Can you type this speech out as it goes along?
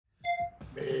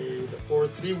May the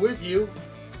 4th be with you.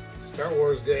 Star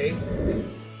Wars Day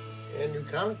and New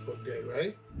Comic Book Day,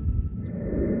 right?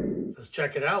 Let's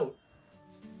check it out.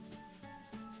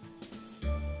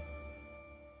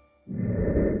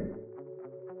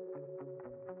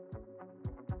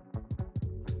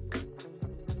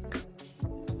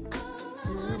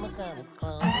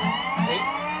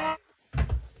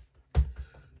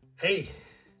 Hey,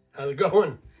 how's it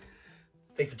going?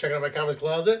 Thanks for checking out my comics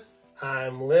closet.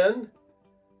 I'm Lynn.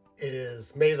 It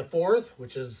is May the 4th,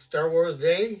 which is Star Wars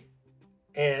Day,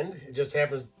 and it just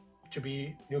happens to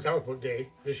be New Comic Book Day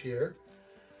this year.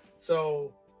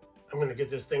 So I'm going to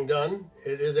get this thing done.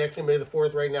 It is actually May the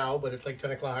 4th right now, but it's like 10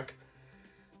 o'clock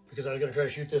because I was going to try to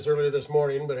shoot this earlier this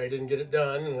morning, but I didn't get it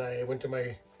done, and I went to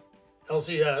my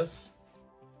LCS,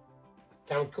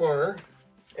 Comic Corner,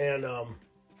 and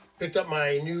picked up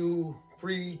my new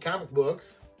free comic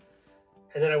books,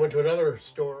 and then I went to another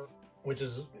store, which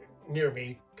is near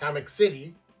me, Comic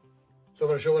City. So I'm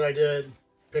going to show what I did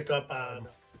pick up on,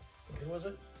 when was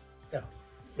it? Yeah,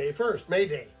 May 1st, May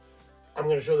Day. I'm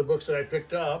going to show the books that I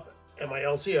picked up at my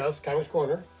LCS, Comics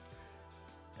Corner,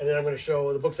 and then I'm going to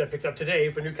show the books I picked up today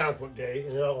for New Comic Book Day,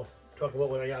 and then I'll talk about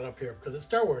what I got up here, because it's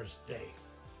Star Wars Day.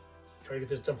 Try to get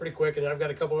this done pretty quick, and then I've got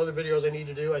a couple other videos I need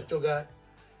to do. I still got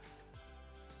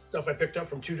stuff I picked up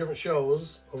from 2 different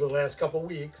shows over the last couple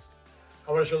weeks.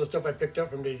 I want to show the stuff I picked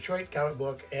up from the Detroit Comic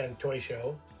Book and Toy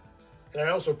Show. And I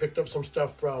also picked up some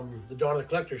stuff from the Dawn of the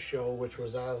Collectors show, which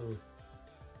was on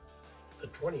the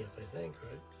 20th, I think,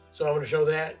 right? So I'm going to show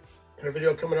that in a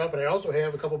video coming up. And I also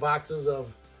have a couple boxes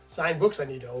of signed books I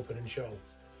need to open and show.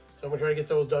 So I'm going to try to get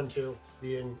those done too,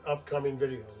 in upcoming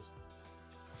videos.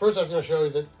 First, I was going to show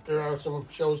you that there are some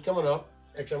shows coming up.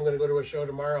 Actually, I'm going to go to a show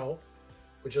tomorrow,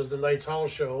 which is the Knights Hall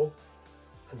show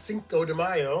on Cinco de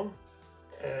Mayo.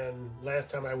 And last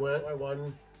time I went, I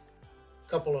won a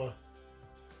couple of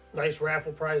nice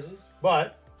raffle prizes.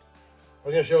 But I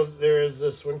was going to show that there is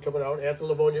this one coming out at the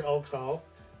Livonia Elks Hall,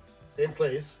 same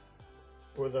place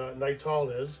where the Knights Hall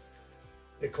is.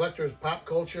 The Collector's Pop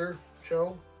Culture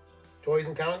Show, Toys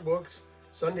and Comic Books,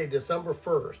 Sunday, December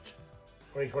 1st,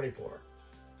 2024.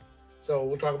 So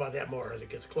we'll talk about that more as it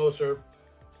gets closer.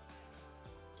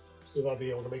 See if I'll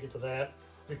be able to make it to that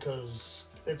because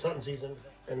it's hunting season.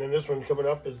 And then this one coming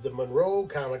up is the Monroe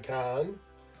Comic Con,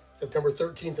 September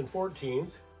 13th and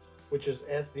 14th, which is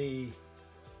at the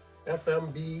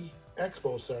FMB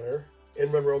Expo Center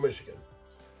in Monroe, Michigan.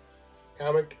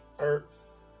 Comic, art,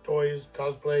 toys,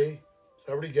 cosplay,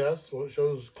 celebrity guests. Well, it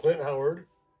shows Clint Howard,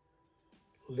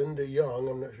 Linda Young,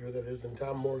 I'm not sure who that is, and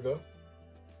Tom Morga.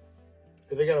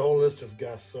 They got a whole list of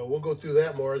guests, so we'll go through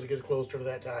that more as it gets closer to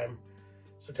that time.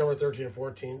 September 13th and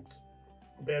 14th.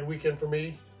 Bad weekend for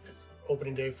me. It's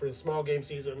opening day for the small game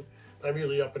season. I'm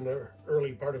usually up in the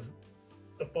early part of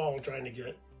the fall trying to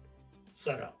get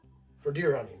set up for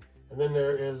deer hunting. And then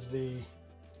there is the,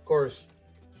 of course,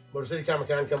 Motor City Comic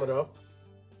Con coming up,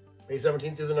 May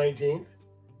 17th through the 19th,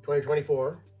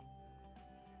 2024,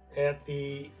 at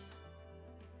the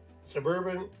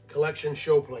Suburban Collection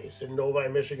Showplace in Novi,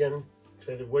 Michigan.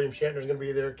 Say that William Shatner's going to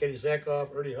be there, Katie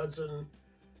Sackhoff, Ernie Hudson,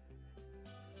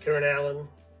 Karen Allen,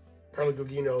 Carla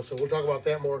Gugino. So we'll talk about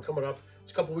that more coming up.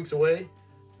 It's a couple weeks away.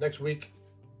 Next week,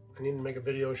 I need to make a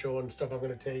video showing stuff I'm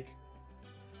going to take.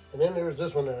 And then there's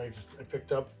this one that I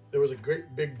picked up. There was a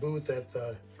great big booth at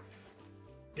the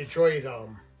Detroit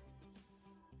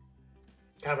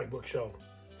comic book show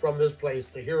from this place,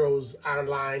 the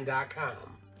heroesonline.com.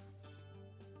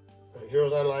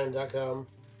 Heroesonline.com,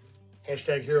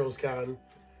 hashtag HeroesCon.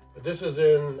 But this is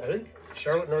in, I think,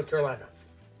 Charlotte, North Carolina.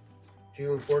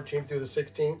 June 14th through the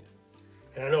 16th.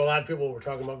 And I know a lot of people were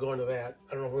talking about going to that.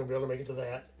 I don't know if we're going to be able to make it to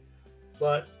that.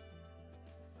 But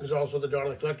there's also the Dawn of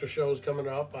the Collector shows coming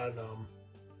up on, I'm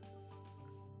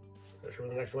not sure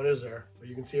where the next one is there, but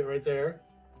you can see it right there.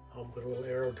 I'll put a little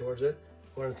arrow towards it.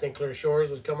 One in St. Clair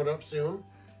Shores is coming up soon.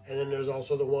 And then there's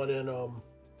also the one in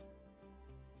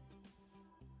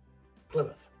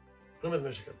Plymouth,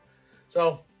 Michigan.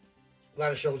 So, a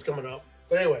lot of shows coming up.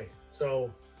 But anyway,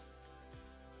 so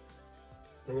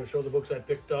I'm going to show the books I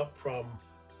picked up from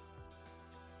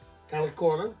Comic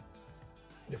Corner.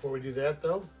 Before we do that,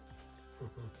 though, I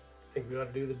think we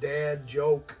ought to do the dad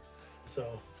joke.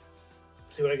 So,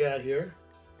 see what I got here.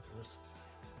 Just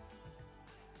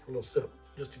a little sip,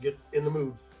 just to get in the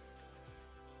mood.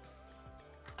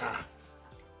 Ah,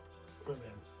 not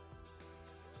bad.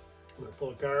 I'm going to pull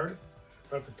a card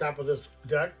off the top of this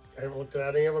deck. I haven't looked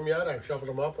at any of them yet. I shuffled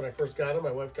them up when I first got them.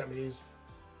 My wife got me these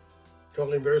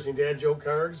totally embarrassing dad joke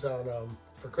cards on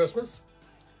for Christmas.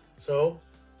 So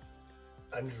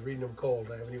I'm just reading them cold.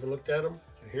 I haven't even looked at them.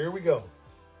 So here we go.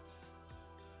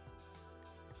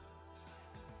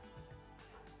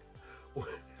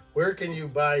 Where can you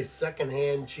buy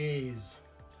secondhand cheese?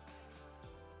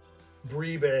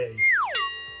 Brie Bay.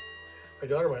 My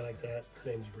daughter might like that. Her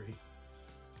name's Brie.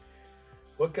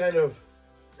 What kind of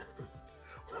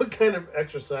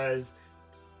exercise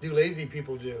do lazy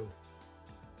people do?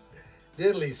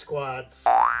 Diddly squats.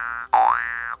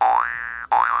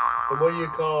 And what do you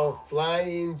call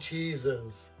flying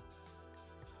cheeses?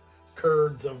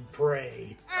 Curds of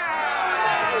prey.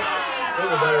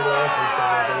 Those are better than last week's.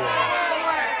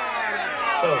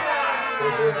 So,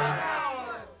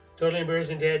 totally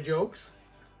embarrassing dad jokes.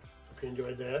 Hope you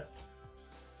enjoyed that.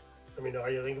 Let me know how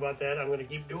you think about that. I'm going to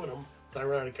keep doing them until I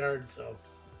run out of cards, so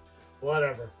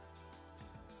whatever.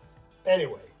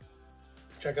 Anyway,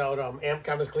 check out Amp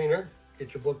Comics Cleaner.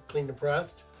 Get your book cleaned and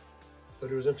pressed. Go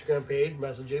to his Instagram page,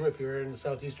 message him if you're in the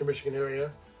southeastern Michigan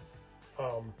area.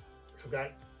 I've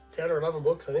got 10 or 11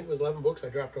 books. I think it was 11 books I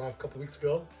dropped off a couple weeks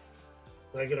ago.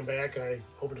 When I get them back, I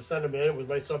hoping to send them in. It was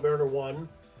my Submariner 1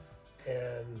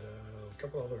 and a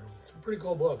couple other, some pretty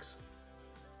cool books.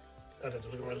 I have to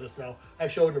look at my list now. I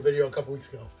showed in a video a couple weeks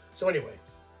ago. So anyway,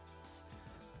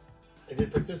 I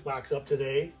did pick this box up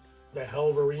today, the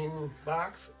Helverine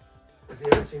box. If you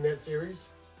haven't seen that series,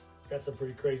 got some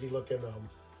pretty crazy looking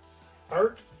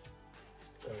art.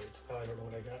 I don't know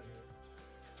what I got here.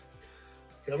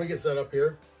 Okay, let me get set up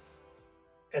here,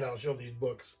 and I'll show these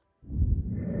books.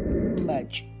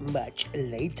 Much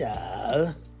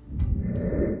later.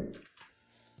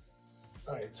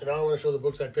 Alright, so now I want to show the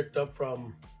books I picked up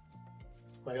from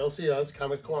my LCS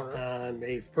Comic Corner on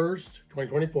May 1st,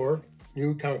 2024,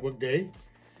 new comic book day.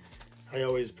 I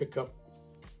always pick up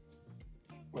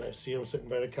when I see them sitting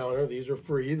by the counter. These are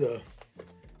free, the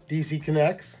DC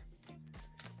Connects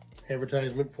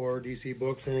advertisement for DC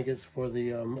books. I think it's for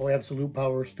the Absolute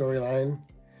Power storyline,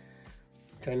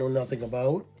 which I know nothing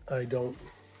about. I don't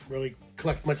really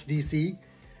collect much DC,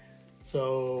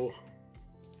 so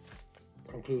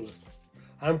I'm clueless.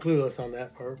 I'm clueless on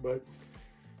that part, but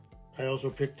I also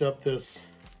picked up this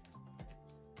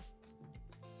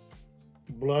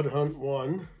Blood Hunt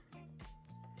 1.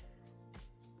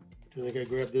 I think I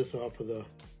grabbed this off of the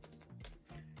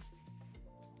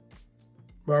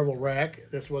Marvel rack.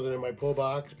 This wasn't in my pull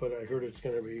box, but I heard it's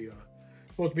going to be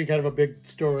supposed to be kind of a big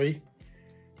story.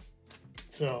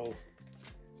 So,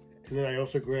 and then I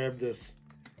also grabbed this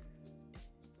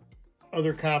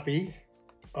other copy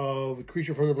of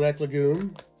Creature from the Black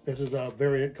Lagoon. This is a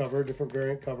variant cover, different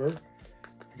variant cover.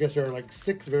 I guess there are like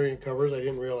 6 variant covers. I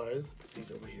didn't realize.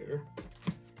 These over here.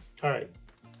 All right.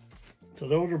 So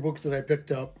those are books that I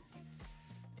picked up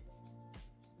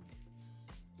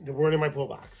that weren't in my pull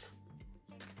box.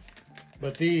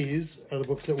 But these are the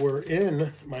books that were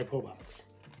in my pull box.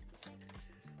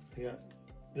 I got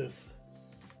this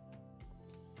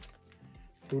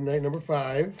Moon Knight number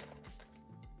 5.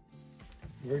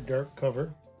 Very dark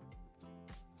cover.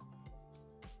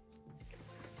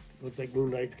 Looks like Moon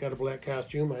Knight's got a black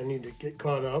costume. I need to get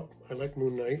caught up. I like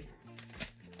Moon Knight.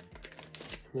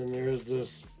 And then there's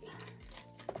this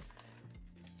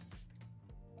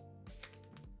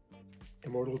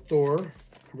Immortal Thor,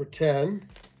 number 10.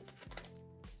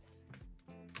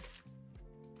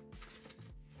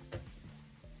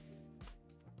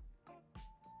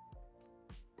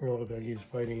 It looks like he's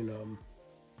fighting,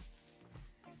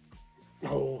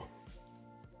 what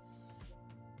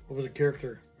was the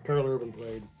character Carl Urban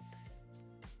played?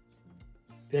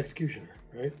 The Executioner,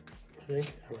 right? I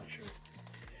think? I'm not sure.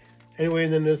 Anyway,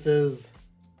 and then this is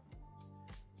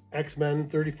X-Men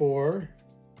 34.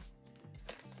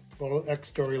 Follow X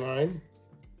storyline.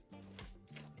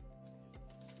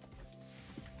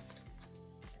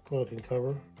 Cool looking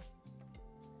cover.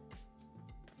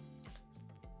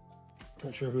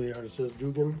 Not sure who the artist is.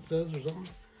 Dugan says or something.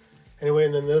 Anyway,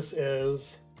 and then this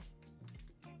is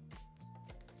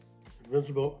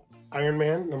Invincible Iron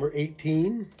Man number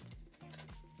 18.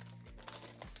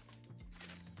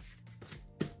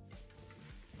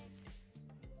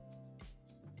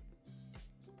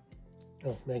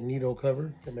 Oh, Magneto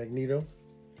cover. The Magneto.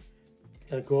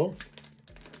 Kind of cool.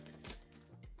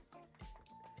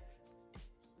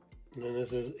 And then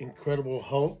this is Incredible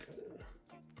Hulk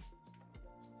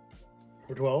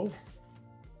number 12.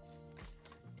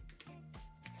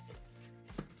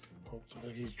 Looks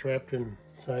like he's trapped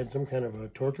inside some kind of a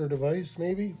torture device,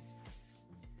 maybe.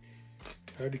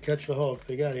 Hard to catch the Hulk.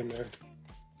 They got him there.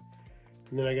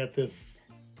 And then I got this.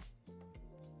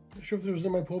 Not sure if this was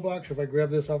in my pull box or if I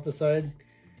grabbed this off the side.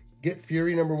 Get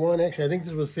Fury number 1. Actually, I think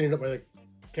this was sitting up by the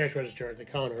cash register at the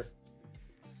counter.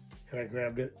 And I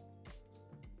grabbed it.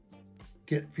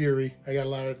 Get Fury. I got a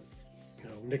lot of,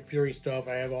 Nick Fury stuff.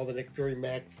 I have all the Nick Fury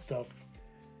Max stuff.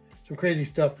 Some crazy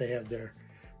stuff they have there.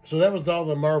 So that was all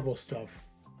the Marvel stuff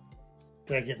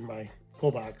that I get in my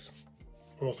pull box.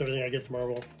 Almost everything I get is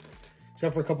Marvel,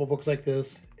 except for a couple books like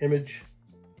this. Image,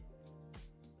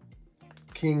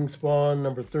 King Spawn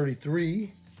number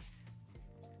 33.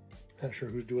 Not sure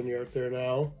who's doing the art there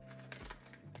now.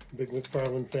 Big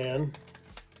McFarlane fan,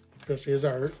 especially his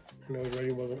art. I know his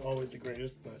writing wasn't always the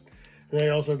greatest, but. And then I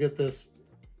also get this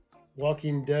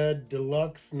Walking Dead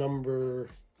Deluxe number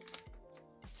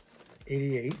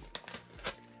 88,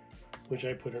 which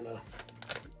I put in a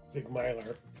big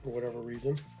Mylar for whatever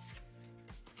reason.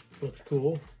 Looks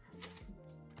cool.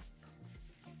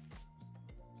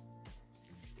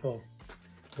 Oh,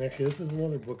 actually, this is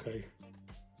another book I.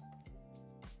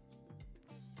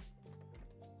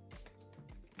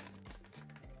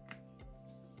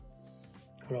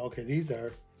 Oh, okay, these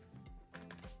are.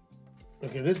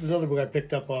 Okay, this is another book I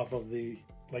picked up off of the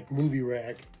movie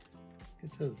rack.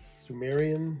 It says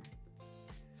Sumerian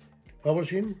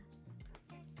Publishing.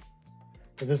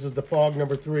 And this is The Fog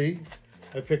number 3.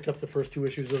 I picked up the first 2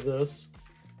 issues of this.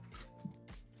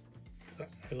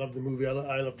 I love the movie. I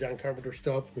love John Carpenter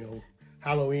stuff. You know,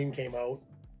 Halloween came out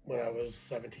when I was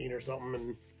 17 or something,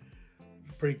 and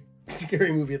a pretty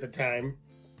scary movie at the time.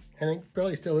 I think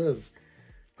probably still is.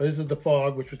 But this is The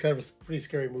Fog, which was kind of a pretty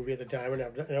scary movie at the time, and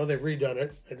I know they've redone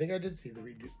it. I think I did see the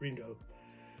redo.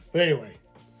 But anyway,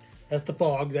 that's The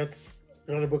Fog. That's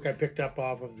another book I picked up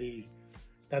off of the,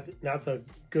 not the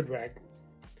good rack,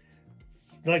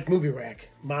 like movie rack,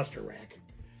 monster rack.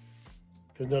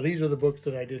 Because now these are the books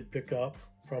that I did pick up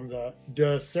from the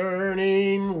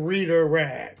discerning reader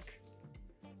rack.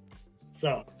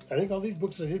 So I think all these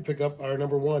books I did pick up are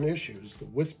number 1 issues. The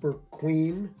Whisper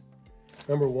Queen,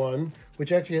 number 1,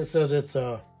 which actually it says it's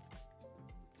a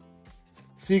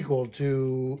sequel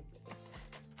to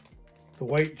The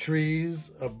White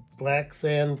Trees, A Black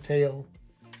Sand Tale,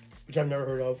 which I've never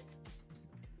heard of.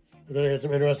 Then it had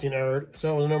some interesting art.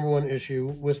 So it was a number 1 issue,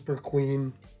 Whisper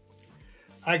Queen.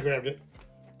 I grabbed it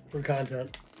for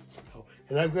content.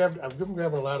 And I've been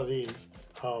grabbing a lot of these.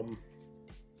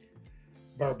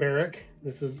 Barbaric.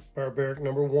 This is Barbaric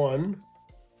number 1.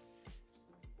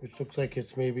 Which looks like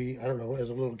it's maybe, I don't know, as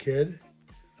a little kid.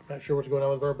 I'm not sure what's going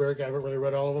on with Barbaric. I haven't really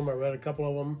read all of them. I read a couple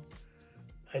of them.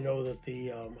 I know that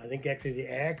the, I think actually the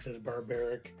axe is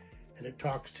Barbaric, and it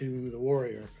talks to the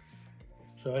warrior.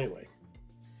 So anyway.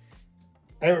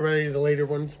 I haven't read any of the later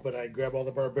ones, but I grab all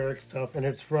the Barbaric stuff, and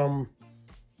it's from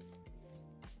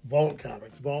Vault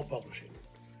Comics, Vault Publishing.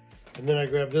 And then I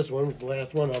grabbed this one, the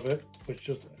last one of it, which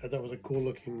just, I thought was a cool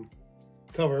looking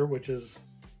cover, which is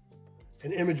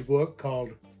an image book called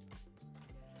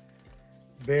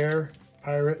Bear,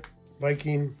 Pirate,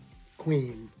 Viking,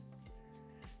 Queen.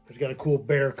 It's got a cool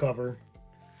bear cover.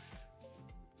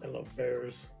 I love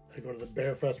bears. I go to the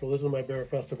bear festival. This is my bear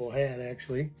festival hat,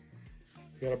 actually.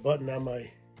 I got a button on my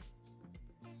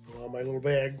little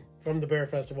bag from the bear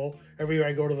festival. Every year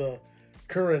I go to the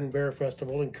Curran Bear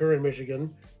Festival in Curran,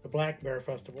 Michigan, the Black Bear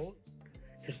Festival.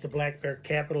 It's the black bear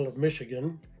capital of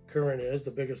Michigan. Curran is the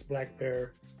biggest black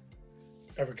bear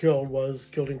ever killed, was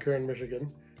killed in Curran,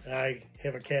 Michigan. And I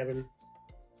have a cabin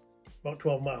about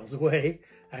 12 miles away.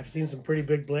 I've seen some pretty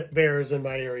big bears in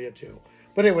my area too.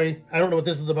 But anyway, I don't know what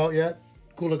this is about yet.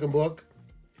 Cool looking book.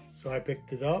 So I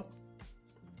picked it up.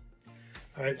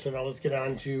 All right, so now let's get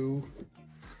on to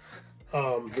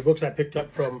the books I picked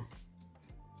up from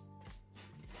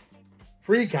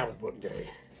Free Comic Book Day.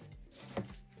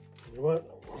 You know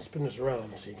what? I'll spin this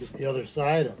around so you get the other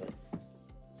side of it.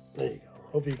 There you go.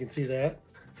 Hopefully you can see that.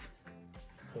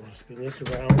 I'm going to spin this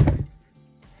around.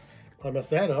 If I mess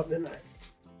that up, then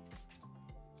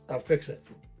I'll fix it.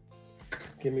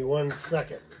 Give me 1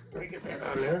 second. Let me get that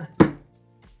on there.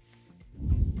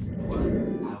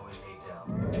 1 hour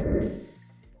later.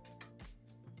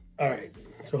 All right,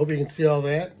 so hope you can see all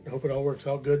that. I hope it all works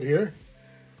out good here.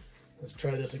 Let's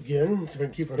try this again. So I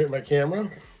can keep from hitting my camera.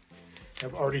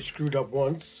 I've already screwed up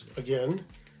once again.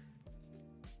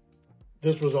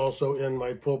 This was also in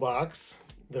my pull box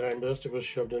that I missed. It was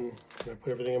shoved in. I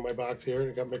put everything in my box here.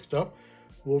 It got mixed up.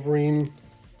 Wolverine,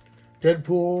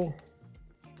 Deadpool,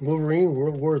 Wolverine,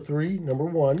 World War III, number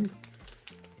 1,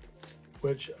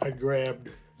 which I grabbed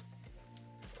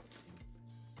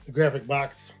the graphic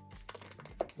box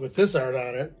with this art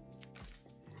on it.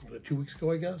 Was it 2 weeks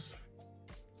ago, I guess?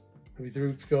 Maybe 3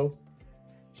 weeks ago.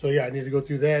 So yeah, I need to go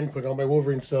through that and put all my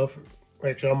Wolverine stuff.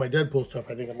 Actually, all my Deadpool stuff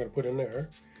I think I'm going to put in there.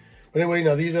 But anyway,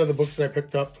 now these are the books that I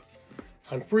picked up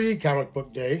on Free Comic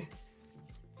Book Day.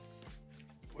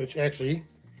 Which actually,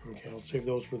 okay, I'll save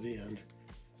those for the end.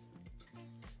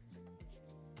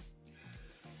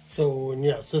 So, and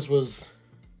yes, this was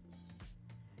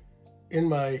in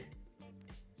my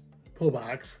pull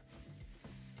box,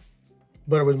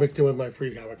 but it was mixed in with my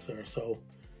free comics there. So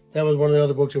that was one of the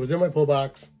other books that was in my pull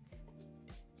box.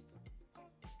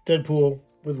 Deadpool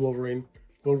with Wolverine,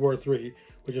 World War III,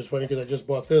 which is funny because I just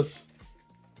bought this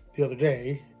the other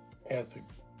day at the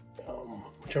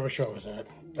whichever show I was at.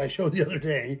 I showed the other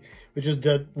day, which is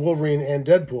Wolverine and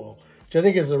Deadpool, which I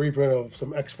think is a reprint of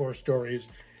some X-Force stories.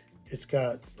 It's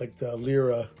got like the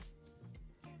lira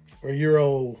or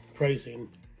euro pricing,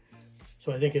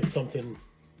 so I think it's something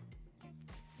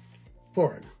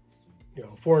foreign. You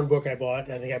know, foreign book I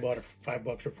bought. I think I bought it for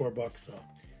 $5 or $4. So,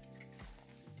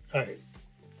 all right,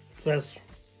 so that's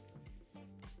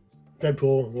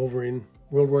Deadpool, Wolverine,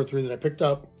 World War III that I picked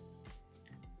up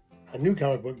on New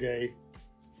Comic Book Day,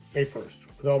 May 1st,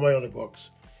 with all my other books.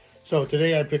 So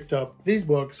today I picked up these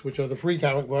books, which are the free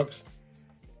comic books,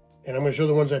 and I'm going to show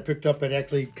the ones I picked up at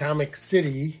actually Comic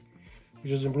City,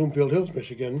 which is in Bloomfield Hills,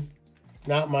 Michigan.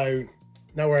 Not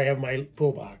where I have my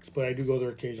pull box, but I do go there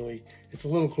occasionally. It's a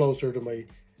little closer to me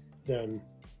than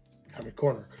Comic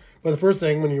Corner. But the first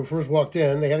thing, when you first walked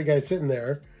in, they had a guy sitting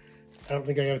there. I don't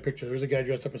think I got a picture. There was a guy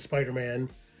dressed up as Spider-Man,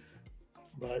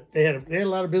 but they had a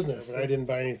lot of business, and I didn't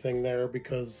buy anything there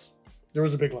because there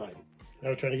was a big line. I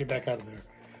was trying to get back out of there.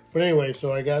 But anyway,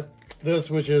 so I got this,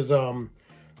 which is the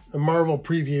Marvel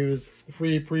previews, the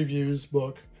free previews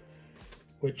book,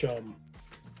 which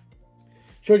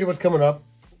shows you what's coming up.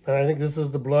 And I think this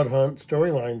is the Blood Hunt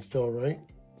storyline still, right?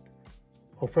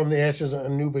 Oh, From the Ashes, A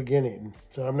New Beginning.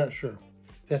 So I'm not sure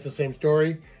if that's the same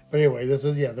story. But anyway, this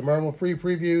is, the Marvel free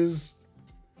previews.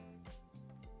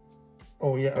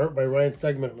 Oh, yeah, art by Ryan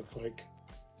Stegman, it looks like.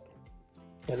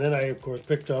 And then I, of course,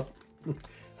 picked up,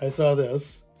 I saw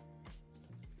this.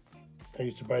 I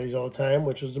used to buy these all the time,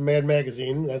 which is the Mad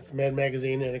Magazine. That's the Mad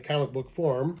Magazine in a comic book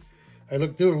form. I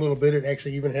looked through it a little bit. It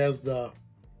actually even has the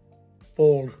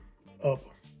fold up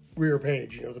rear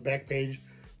page, the back page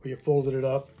where you folded it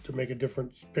up to make a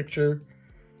different picture.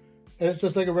 And it's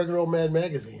just like a regular old Mad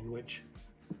Magazine, which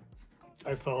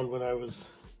I found when I was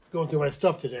going through my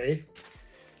stuff today.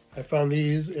 I found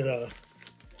these in a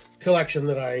collection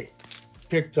that I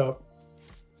picked up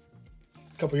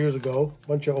a couple years ago. A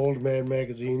bunch of old Mad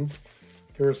magazines.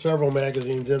 There were several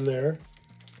magazines in there.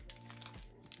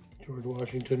 George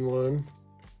Washington one.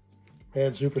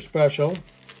 Mad Super Special.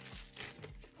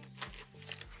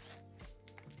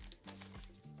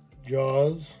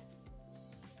 Jaws.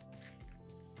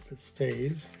 It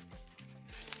stays.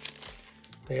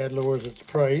 Mad lowers its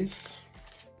price.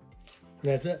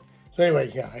 And that's it. So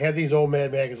anyway, I had these old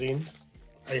Mad magazines.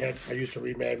 I used to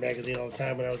read Mad Magazine all the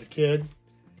time when I was a kid.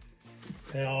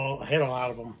 I had a lot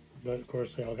of them, but of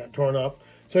course they all got torn up.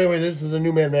 So anyway, this is a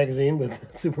new Mad Magazine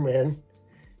with Superman.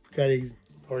 He's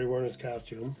already wearing his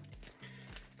costume.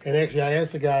 And actually, I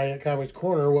asked the guy at Comics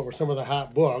Corner what were some of the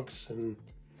hot books, and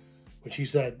which he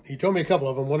said, he told me a couple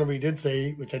of them. One of them he did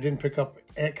say, which I didn't pick up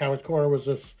at Comics Corner, was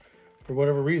this, for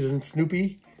whatever reason,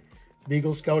 Snoopy,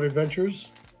 Beagle Scout Adventures,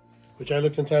 which I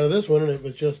looked inside of this one, and it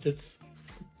was just, it's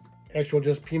actual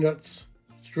just Peanuts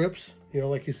strips,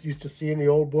 like you used to see in the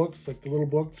old books, like the little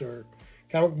books or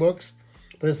comic books.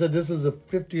 But it said this is the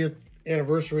 50th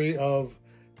anniversary of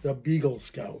the Beagle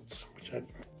Scouts, which I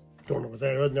don't know what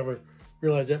that is. I never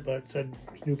realized that, but it said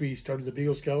Snoopy started the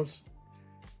Beagle Scouts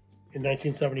in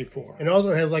 1974. And it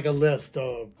also has like a list,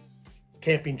 a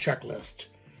camping checklist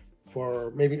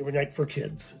for maybe like for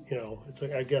kids, It's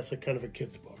like, I guess, a kind of a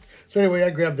kid's book. So anyway, I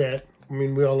grabbed that. I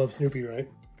mean, we all love Snoopy, right?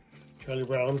 Charlie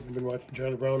Brown. I've been watching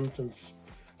Charlie Brown since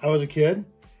I was a kid.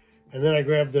 And then I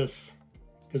grabbed this,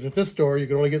 because at this store you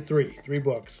can only get three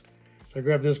books. So I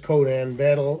grabbed this Conan,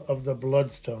 Battle of the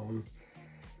Bloodstone,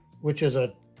 which is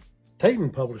a Titan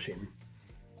Publishing.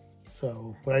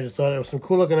 So, but I just thought it was some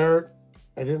cool looking art.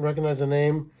 I didn't recognize the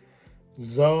name.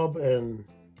 Zub and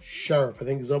Sharf. I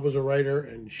think Zub was a writer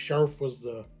and Sharf was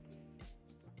the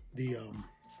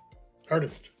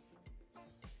artist.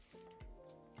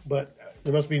 But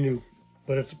it must be new.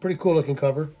 But it's a pretty cool looking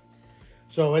cover.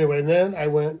 So anyway, and then I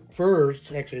went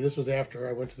first. Actually, this was after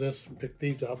I went to this and picked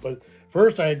these up. But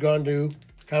first I had gone to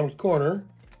Comics Corner.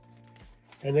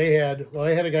 And they had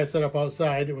a guy set up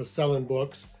outside that was selling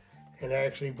books. And I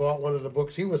actually bought one of the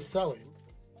books he was selling.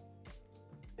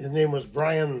 His name was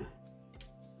Brian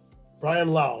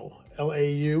Lau,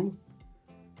 L-A-U.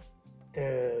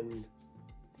 And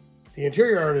the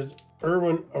interior art is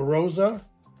Erwin Arosa,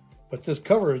 but this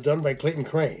cover is done by Clayton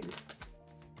Crane.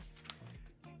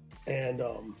 And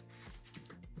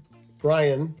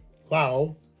Brian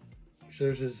Lau,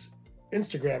 there's his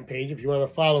Instagram page if you want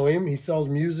to follow him. He sells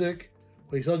music.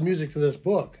 Well, he sells music to this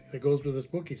book that goes with this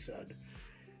book, he said.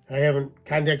 I haven't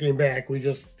contacted him back. We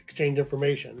just exchanged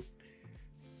information.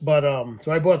 But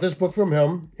so I bought this book from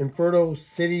him, Inferno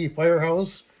City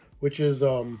Firehouse, which is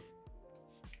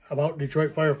about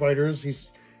Detroit firefighters.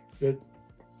 The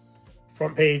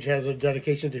front page has a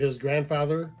dedication to his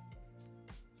grandfather.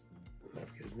 I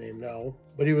forget his name now,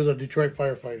 but he was a Detroit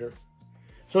firefighter.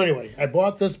 So anyway, I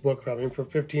bought this book from him for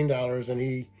 $15, and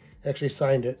he actually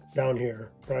signed it down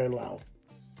here, Brian Lau.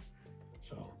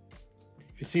 So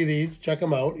if you see these, check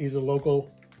him out. He's a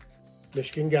local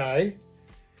Michigan guy.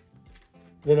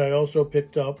 Then I also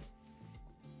picked up,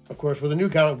 of course, for the new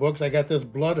comic books, I got this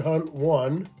Blood Hunt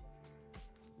 1,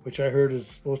 which I heard is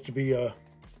supposed to be a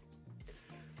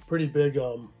pretty big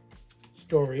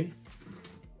story.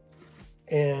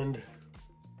 And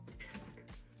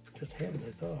just had it,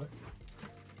 I thought.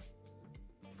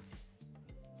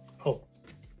 Oh.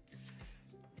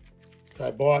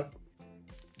 I bought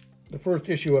the first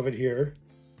issue of it here.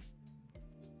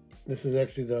 This is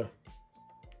actually the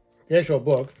actual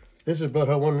book. This is Blood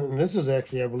Hunt 1, and this is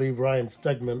actually, I believe, Ryan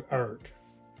Stegman art.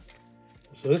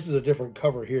 So this is a different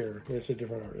cover here. It's a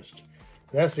different artist.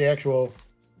 That's the actual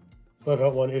Blood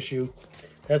Hunt 1 issue.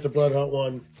 That's a Blood Hunt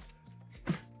 1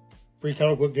 Free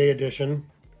Comic Book Day edition.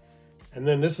 And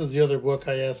then this is the other book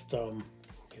I asked, I can't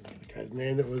think of the guy's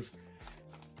name, that was,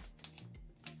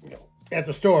 at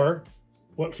the store,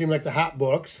 what seemed like the hot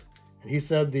books. And he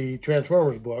said the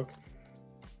Transformers book.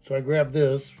 So I grabbed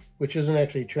this, which isn't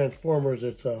actually Transformers,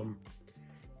 it's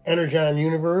Energon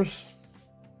Universe.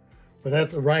 But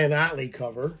that's a Ryan Otley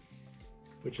cover,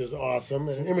 which is awesome.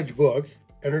 And an image book,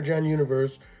 Energon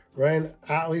Universe, Ryan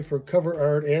Otley for cover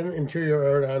art and interior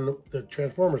art on the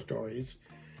Transformer stories.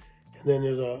 And then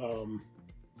there's a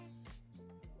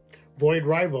Void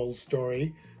Rivals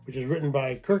story, which is written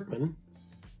by Kirkman.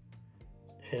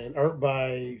 And art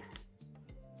by,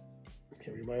 I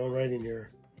can't read my own writing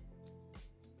here,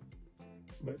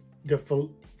 but De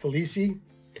Felici.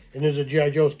 And there's a G.I.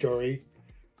 Joe story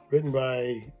written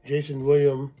by Jason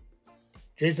Williamson,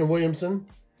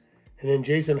 and then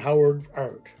Jason Howard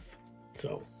art.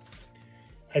 So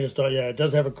I just thought, yeah, it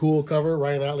does have a cool cover,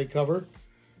 Ryan Otley cover.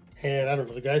 And I don't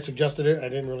know, the guy suggested it. I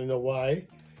didn't really know why.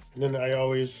 And then I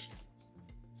always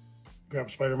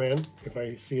grab Spider-Man if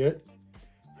I see it.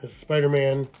 This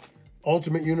Spider-Man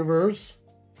Ultimate Universe.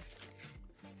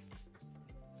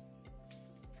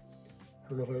 I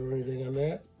don't know if I wrote anything on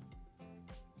that.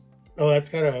 Oh, that's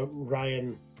got a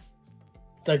Ryan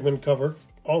Stegman cover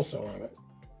also on it.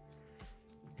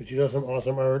 But she does some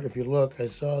awesome art. If you look, I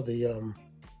saw the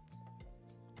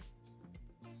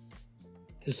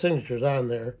his signature's on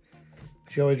there.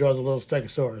 She always draws a little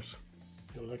Stegosaurus.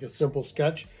 Like a simple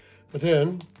sketch. But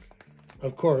then,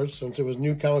 of course, since it was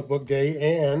New Comic Book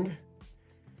Day and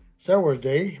Star Wars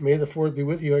Day, May the 4th be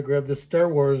with you, I grabbed this Star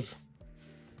Wars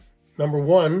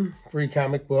 #1 free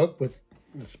comic book with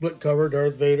the split cover,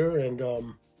 Darth Vader and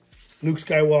Luke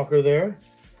Skywalker there.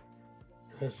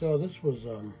 And I saw this was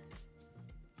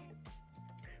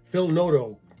Phil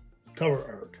Noto cover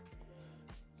art.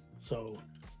 So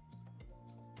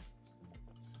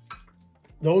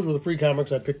those were the free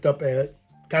comics I picked up at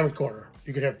Comic Corner.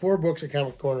 You could have 4 books at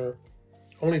Comic Corner,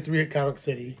 only 3 at Comic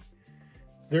City.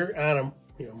 They're on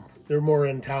them, they're more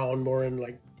in town, more in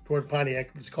like toward Pontiac.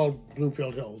 It's called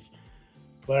Bloomfield Hills.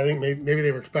 But I think maybe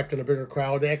they were expecting a bigger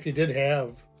crowd. They actually did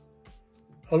have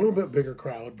a little bit bigger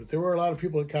crowd, but there were a lot of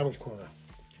people at Comics Corner.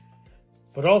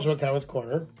 But also at Comics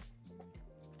Corner,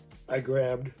 I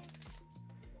grabbed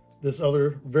this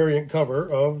other variant cover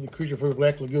of The Creature from the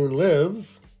Black Lagoon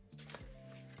Lives.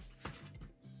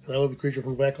 I love The Creature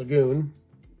from the Black Lagoon,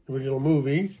 original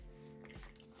movie.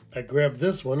 I grabbed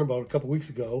this one about a couple weeks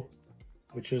ago,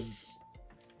 which is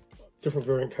a different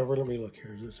variant cover. Let me look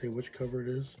here. Does it say which cover it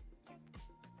is?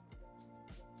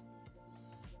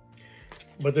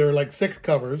 But there are like 6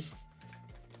 covers.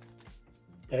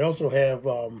 I also have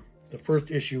the first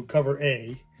issue, cover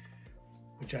A,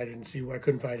 which I didn't see. I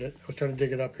couldn't find it. I was trying to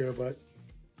dig it up here, but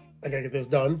I gotta get this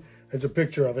done. There's a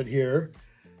picture of it here.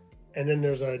 And then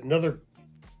there's another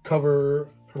cover.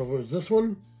 I don't know if it was this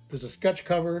one. There's a sketch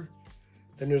cover.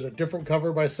 Then there's a different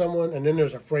cover by someone. And then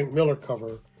there's a Frank Miller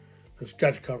cover, a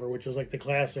sketch cover, which is like the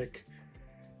classic.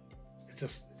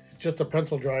 It's just a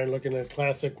pencil drawing looking at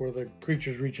classic where the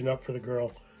creature's reaching up for the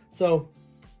girl. So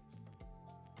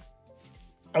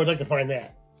I would like to find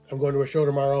that. I'm going to a show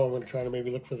tomorrow. I'm going to try to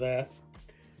maybe look for that.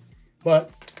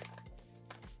 But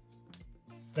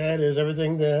that is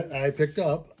everything that I picked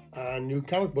up on New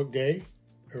Comic Book Day,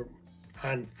 or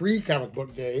on Free Comic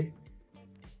Book Day,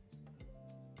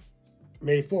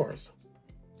 May 4th,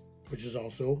 which is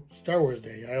also Star Wars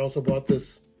Day. I also bought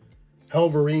this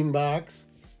Helverine box,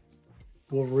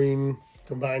 Wolverine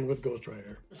combined with Ghost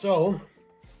Rider. So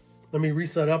let me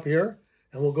reset up here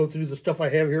and we'll go through the stuff I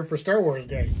have here for Star Wars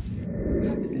Day.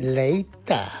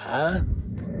 Later.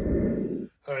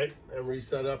 All right, I'm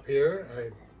reset up here.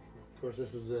 Of course,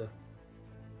 this is a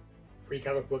Free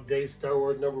Comic Book Day Star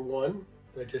Wars #1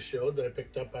 that I just showed that I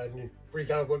picked up on Free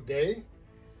Comic Book Day.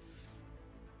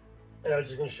 And I was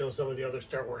just going to show some of the other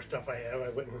Star Wars stuff I have.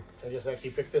 I just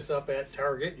actually picked this up at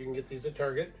Target. You can get these at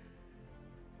Target.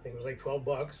 I think it was like 12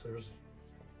 bucks. There was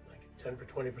like a 10 or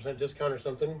 20% discount or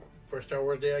something for Star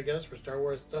Wars Day, I guess, for Star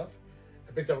Wars stuff.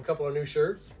 I picked up a couple of new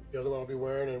shirts. The other one I'll be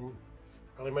wearing in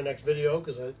probably my next video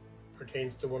because it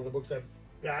pertains to one of the books I've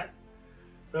got.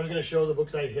 I was going to show the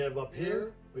books I have up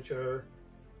here, which are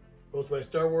most of my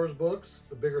Star Wars books,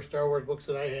 the bigger Star Wars books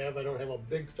that I have. I don't have a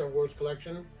big Star Wars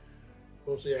collection.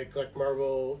 Mostly I collect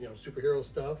Marvel, superhero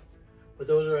stuff. But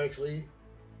those are actually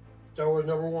Star Wars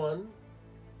 #1,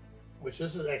 which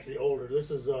this is actually older. This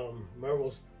is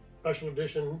Marvel Special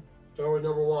Edition Star Wars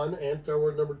 #1 and Star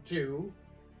Wars #2,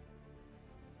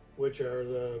 which are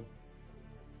the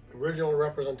original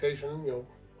representation,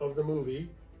 of the movie.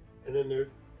 And then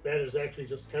that is actually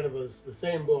just kind of the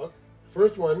same book. The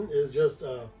first one is just,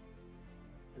 I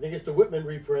think it's the Whitman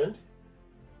reprint.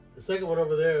 The second one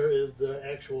over there is the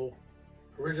actual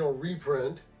original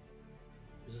reprint.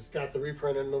 It's just got the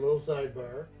reprint in the little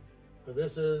sidebar. Now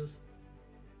this is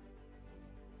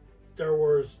Star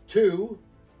Wars 2,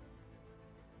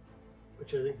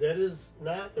 which I think that is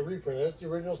not the reprint. That's the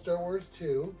original Star Wars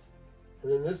 2.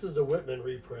 And then this is the Whitman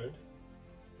reprint.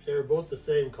 They're both the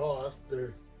same cost. I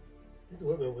think the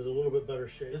Whitman was a little bit better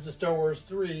shape. This is Star Wars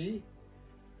 3,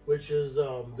 which is,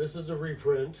 this is a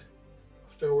reprint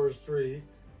of Star Wars 3.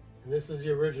 And this is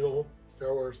the original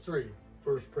Star Wars 3,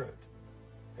 first print.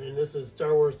 And this is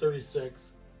Star Wars 36,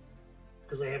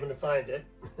 because I happened to find it.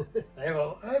 I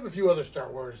have a few other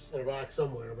Star Wars in a box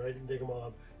somewhere, but I didn't dig them all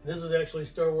up. And this is actually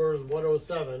Star Wars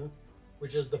 107,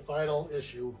 which is the final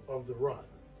issue of the run.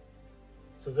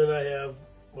 So then I have,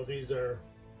 well, these are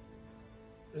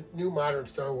the new modern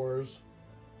Star Wars.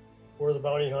 War of the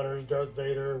Bounty Hunters, Darth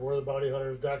Vader, War of the Bounty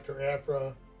Hunters, Dr.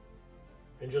 Aphra,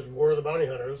 and just War of the Bounty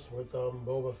Hunters with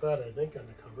Boba Fett, I think, on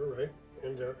the cover, right?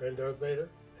 And Darth Vader.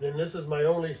 And then this is my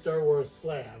only Star Wars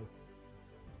slab.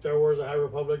 Star Wars The High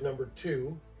Republic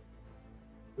 #2,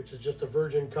 which is just a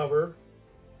virgin cover.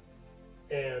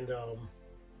 And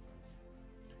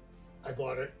I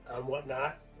bought it on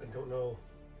Whatnot. I don't know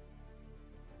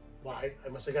why. I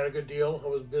must have got a good deal. I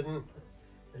was bidding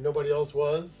and nobody else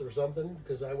was or something,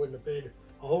 because I wouldn't have paid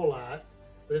a whole lot.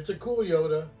 But it's a cool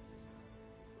Yoda.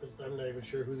 I'm not even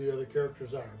sure who the other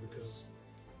characters are, because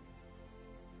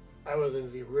I was into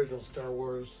the original Star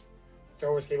Wars.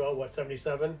 Star Wars came out, what,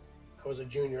 77? I was a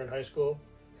junior in high school.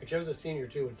 Actually, I was a senior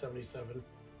too in 77.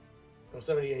 No,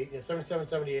 78. Yeah, 77,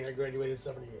 78. I graduated in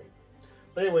 78.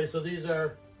 But anyway, so these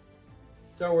are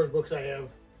Star Wars books I have.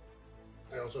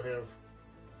 I also have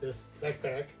this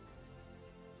backpack.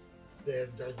 They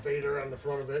have Darth Vader on the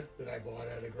front of it that I bought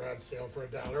at a garage sale for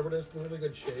 $1, but it's in really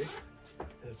good shape.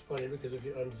 And it's funny because if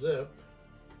you unzip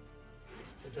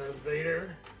the Darth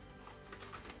Vader,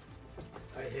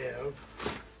 I have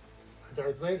a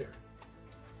Darth Vader.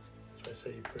 That's why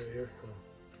I say you put it here.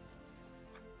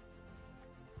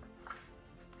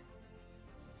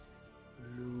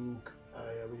 Luke,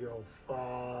 I am your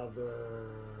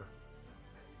father.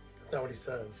 That's not what he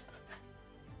says,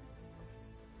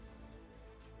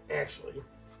 actually.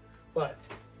 But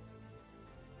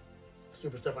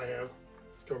stupid stuff I have.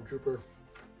 Stormtrooper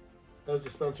buzz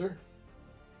dispenser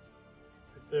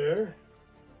right there.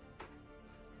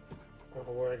 I don't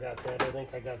know where I got that. I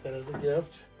think I got that as a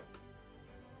gift.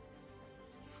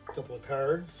 A couple of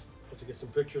cards. Have to get some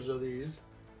pictures of these.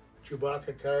 A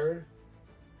Chewbacca card,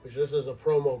 which this is a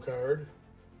promo card.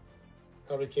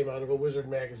 Probably came out of a Wizard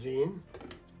magazine.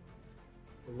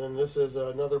 And then this is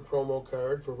another promo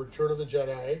card for Return of the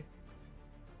Jedi.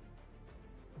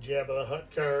 Jabba the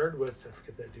Hutt card with, I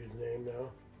forget that dude's name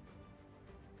now.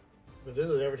 But this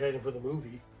is advertising for the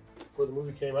movie, before the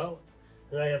movie came out.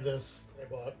 And I have this I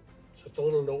bought. It's just a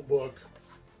little notebook.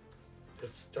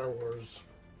 It's Star Wars.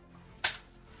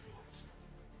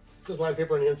 There's a lot of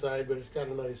paper on the inside, but it's got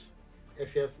a nice,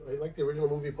 actually I like the original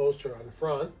movie poster on the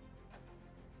front.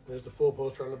 There's the full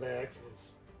poster on the back.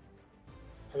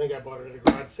 I think I bought it at a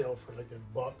garage sale for like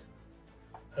 $1.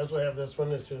 I also have this one.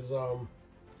 This is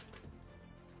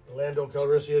Lando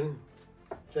Calrissian.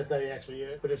 That's not actually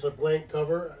it, but it's a blank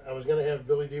cover. I was gonna have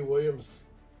Billy D. Williams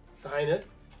sign it,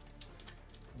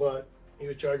 but he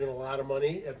was charging a lot of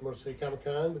money at Motor City Comic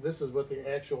Con. But this is what the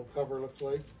actual cover looks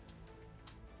like.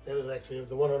 That is actually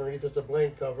the one underneath. It's a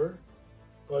blank cover.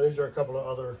 Well, these are a couple of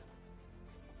other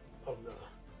of the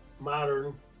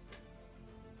modern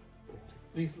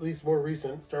least more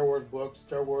recent Star Wars books,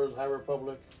 Star Wars High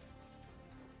Republic,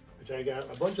 which I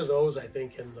got a bunch of those, I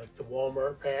think, in like the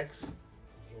Walmart packs.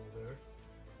 Over there.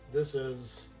 This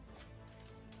is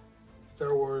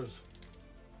Star Wars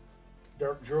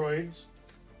Dark Droids,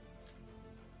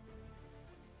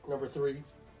 number 3.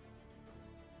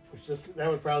 That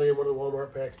was probably in one of the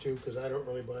Walmart packs too, because I don't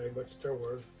really buy much Star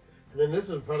Wars. And then this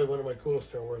is probably one of my coolest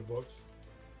Star Wars books,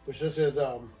 which this is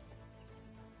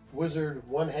Wizard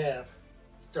 1/2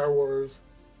 Star Wars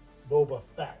Boba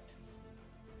Fett,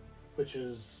 which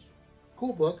is a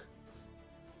cool book.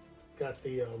 Got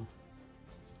the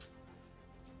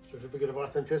certificate of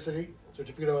authenticity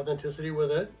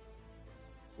with it,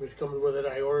 which comes with it.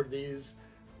 I ordered these.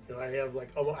 You know, I have like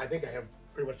I think I have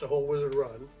pretty much the whole Wizard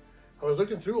run. I was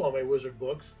looking through all my Wizard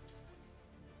books.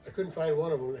 I couldn't find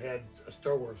one of them that had a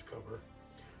Star Wars cover.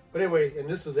 But anyway, and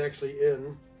this is actually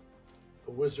in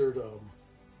the Wizard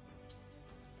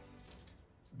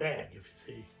bag, if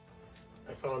you see.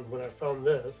 When I found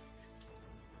this,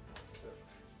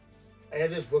 I had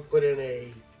this book put in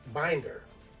a binder.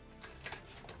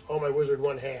 All my Wizard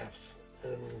 1/2s,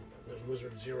 and there's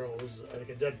Wizard Zeros, I think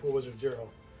a Deadpool Wizard Zero.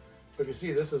 But if you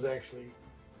see, this is actually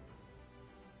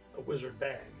a Wizard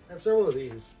bag. I have several of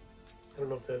these. I don't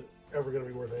know if they're ever going to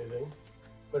be worth anything,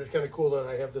 but it's kind of cool that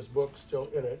I have this book still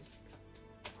in it,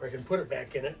 or I can put it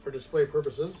back in it for display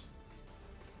purposes.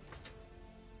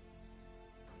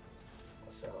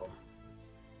 So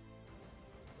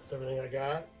that's everything I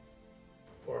got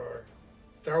for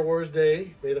Star Wars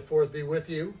Day. May the 4th be with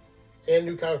you, and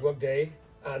New Comic Book Day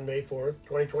on May 4th,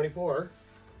 2024.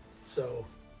 So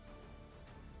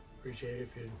appreciate it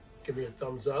if you give me a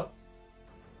thumbs up,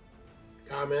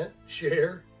 comment,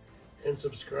 share, and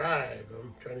subscribe.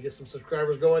 I'm trying to get some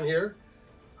subscribers going here.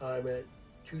 I'm at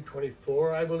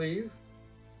 224, I believe,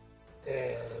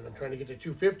 and I'm trying to get to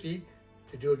 250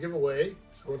 to do a giveaway.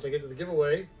 So once I get to the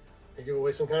giveaway, I give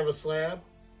away some kind of a slab,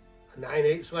 a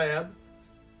 9/8 slab.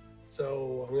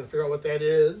 So I'm going to figure out what that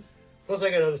is. Plus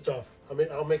I got other stuff.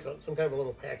 I'll make some kind of a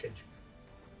little package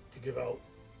to give out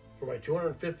for my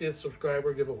 250th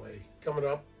subscriber giveaway coming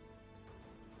up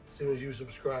as soon as you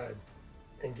subscribe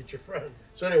and get your friends.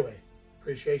 So anyway,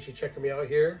 appreciate you checking me out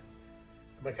here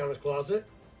at my comics closet,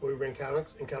 where we bring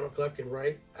comics and comic collecting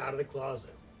right out of the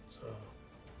closet. So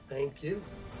thank you.